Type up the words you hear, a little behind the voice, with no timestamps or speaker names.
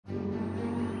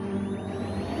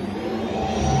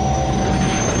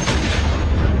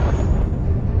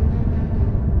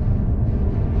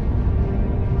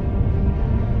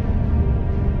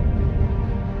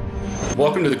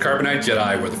Welcome to the Carbonite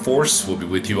Jedi, where the Force will be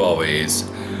with you always.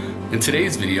 In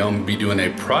today's video, I'm going to be doing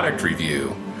a product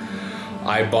review.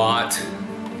 I bought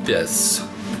this.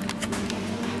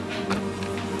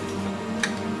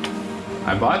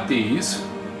 I bought these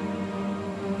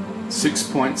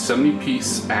 6.70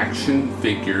 piece action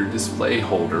figure display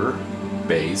holder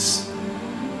base,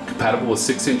 compatible with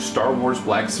 6-inch Star Wars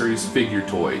Black Series figure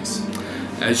toys.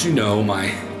 As you know, my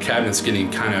cabinet's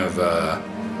getting kind of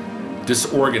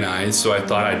disorganized, so I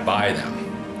thought I'd buy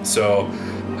them. So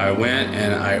I went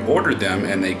and I ordered them,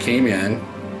 and they came in,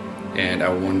 and I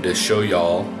wanted to show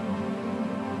y'all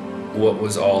what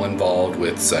was all involved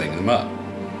with setting them up.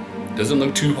 Doesn't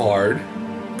look too hard,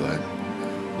 but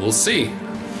we'll see.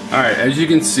 Alright, as you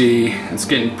can see, it's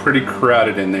getting pretty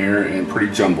crowded in there and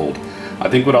pretty jumbled. I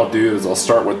think what I'll do is I'll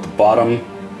start with the bottom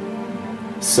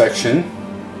section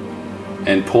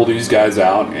and pull these guys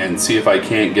out and see if I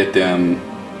can't get them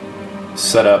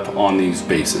set up on these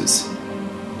bases.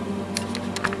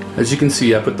 As you can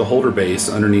see, I put the holder base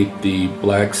underneath the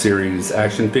Black Series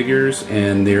action figures,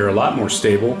 and they're a lot more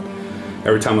stable.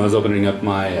 Every time I was opening up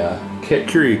my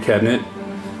curio cabinet,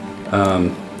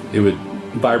 it would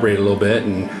vibrate a little bit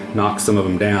and knock some of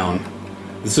them down.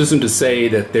 This isn't to say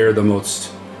that they're the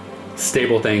most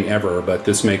stable thing ever, but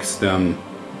this makes them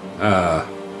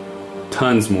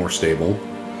tons more stable.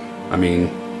 I mean,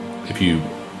 if you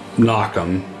knock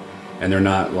them and they're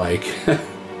not like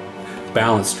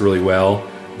balanced really well,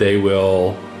 they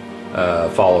will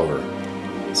fall over.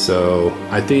 So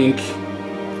I think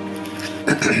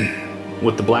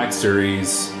with the Black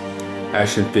Series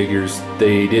action figures,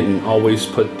 they didn't always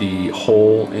put the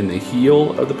hole in the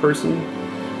heel of the person.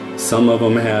 Some of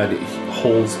them had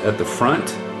holes at the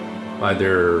front by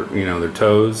their, their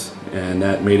toes, and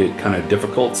that made it kind of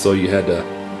difficult. So you had to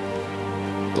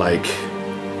like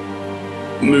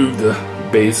move the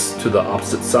base to the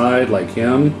opposite side, like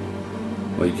him.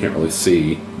 Well, you can't really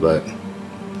see, but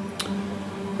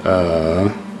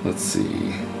let's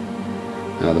see.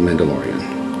 Now the Mandalorian,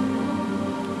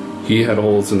 he had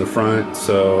holes in the front,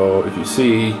 so if you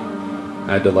see,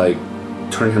 I had to like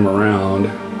turn him around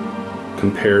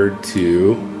compared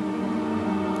to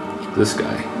this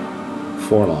guy,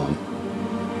 Forlom,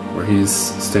 where he's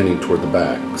standing toward the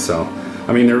back. So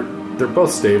I mean, they're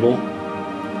both stable,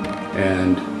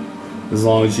 and as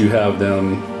long as you have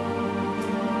them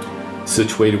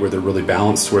situated where they're really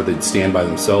balanced, where they'd stand by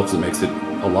themselves, it makes it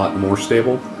a lot more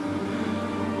stable.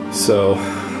 So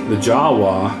the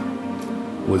Jawa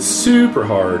was super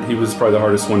hard. He was probably the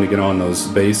hardest one to get on those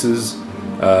bases.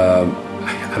 I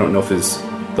don't know if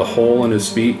the hole in his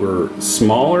feet were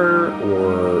smaller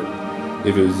or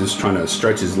if it was just trying to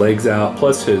stretch his legs out.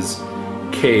 Plus his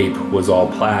cape was all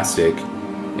plastic,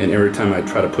 and every time I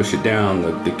try to push it down,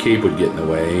 the cape would get in the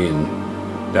way, and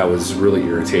that was really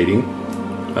irritating.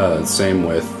 Same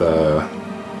with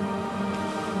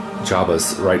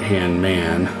Jabba's right-hand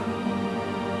man.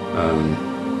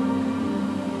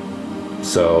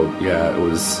 So yeah, it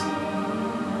was.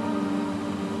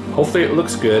 Hopefully it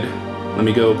looks good. Let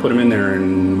me go put them in there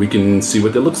and we can see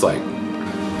what it looks like.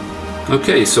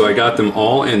 Okay, so I got them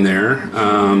all in there,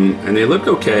 and they look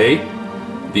okay.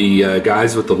 The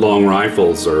guys with the long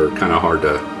rifles are kind of hard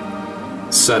to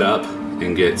set up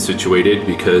and get situated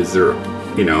because they're,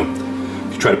 if you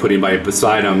try to put anybody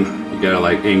beside them, you gotta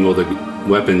like angle the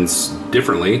weapons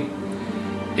differently.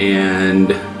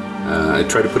 And I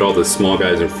tried to put all the small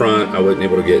guys in front. I wasn't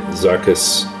able to get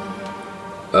Zarkus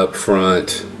up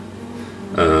front.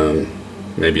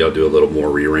 Maybe I'll do a little more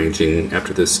rearranging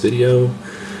after this video.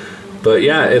 But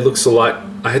yeah, it looks a lot,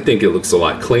 I think it looks a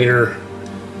lot cleaner.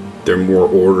 They're more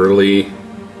orderly,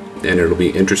 and it'll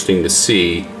be interesting to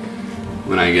see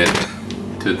when I get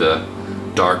to the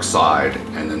dark side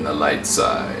and then the light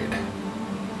side.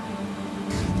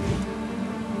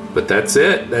 But that's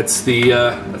it. That's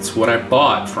that's what I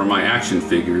bought for my action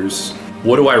figures.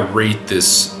 What do I rate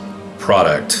this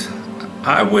product?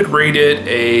 I would rate it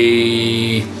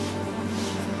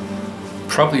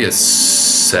probably a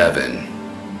 7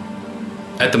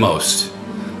 at the most.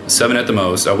 7 at the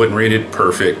most. I wouldn't rate it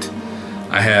perfect.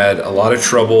 I had a lot of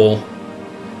trouble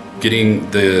getting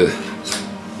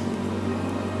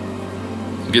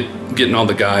getting all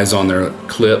the guys on their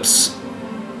clips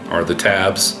or the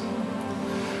tabs.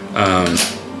 I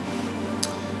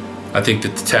think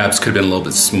that the tabs could have been a little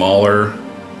bit smaller.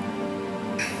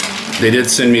 They did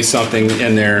send me something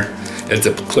in there. It's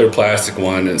a clear plastic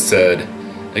one. It said,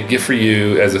 "A gift for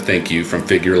you as a thank you from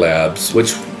Figure Labs,"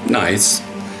 which nice.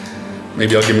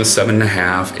 Maybe I'll give them a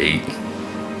 7.5, 8.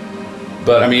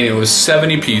 But I mean, it was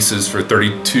 70 pieces for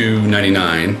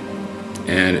 $32.99,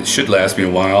 and it should last me a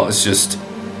while. It's just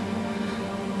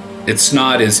it's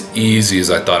not as easy as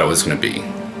I thought it was going to be.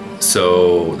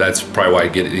 So that's probably why I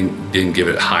didn't give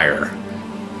it higher.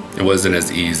 It wasn't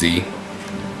as easy,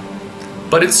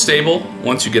 but it's stable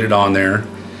once you get it on there.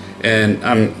 And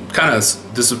I'm kind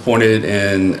of disappointed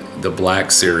in the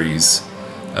Black Series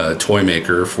toy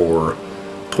maker for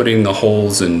putting the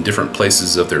holes in different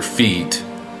places of their feet,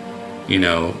 you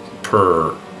know,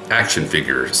 per action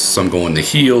figure. Some go in the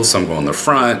heel, some go in the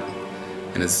front,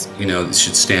 and it's, you know, it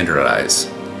should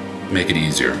standardize, make it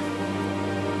easier.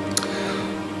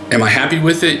 Am I happy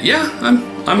with it? Yeah,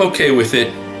 I'm okay with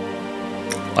it.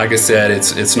 Like I said,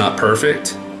 it's not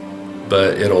perfect,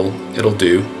 but it'll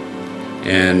do.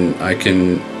 And I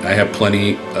have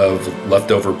plenty of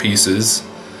leftover pieces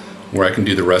where I can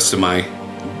do the rest of my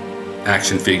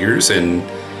action figures and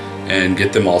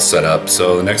get them all set up.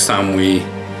 So the next time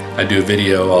I do a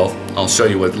video, I'll show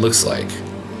you what it looks like.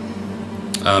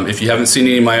 If you haven't seen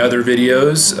any of my other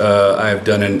videos, I've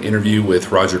done an interview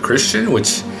with Roger Christian,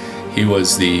 which he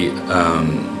was the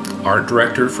art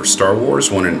director for Star Wars,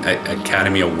 won an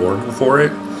Academy Award for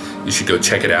it. You should go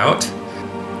check it out.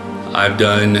 I've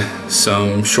done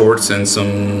some shorts and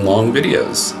some long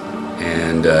videos,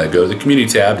 and go to the community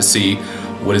tab to see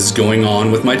what is going on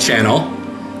with my channel.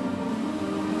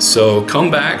 So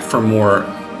come back for more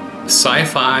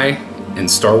sci-fi and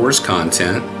Star Wars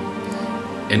content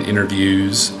and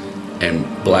interviews and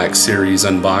Black Series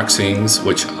unboxings,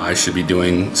 which I should be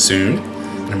doing soon.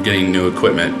 I'm getting new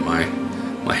equipment. My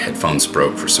headphones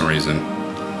broke for some reason.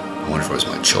 I wonder if it was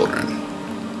my children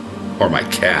or my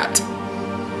cat.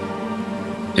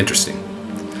 Interesting.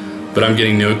 But I'm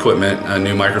getting new equipment, a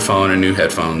new microphone and new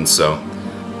headphones, so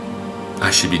I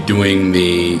should be doing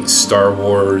the Star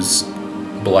Wars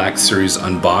Black Series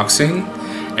unboxing,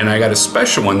 and I got a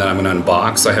special one that I'm gonna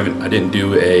unbox. I didn't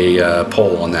do a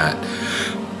poll on that,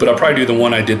 but I'll probably do the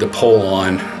one I did the poll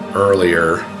on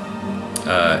earlier,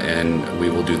 and we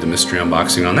will do the mystery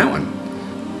unboxing on that one.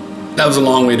 That was a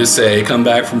long way to say come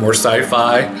back for more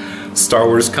sci-fi, Star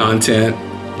Wars content,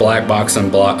 Black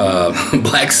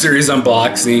Series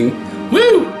unboxing,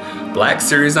 woo! Black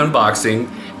Series unboxing,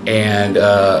 and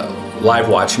live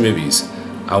watch movies.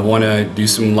 I want to do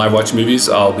some live watch movies.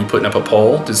 I'll be putting up a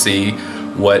poll to see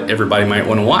what everybody might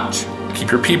want to watch.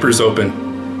 Keep your peepers open,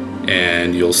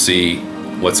 and you'll see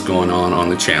what's going on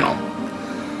the channel.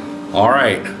 All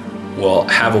right. Well,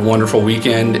 have a wonderful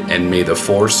weekend, and may the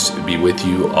Force be with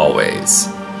you always.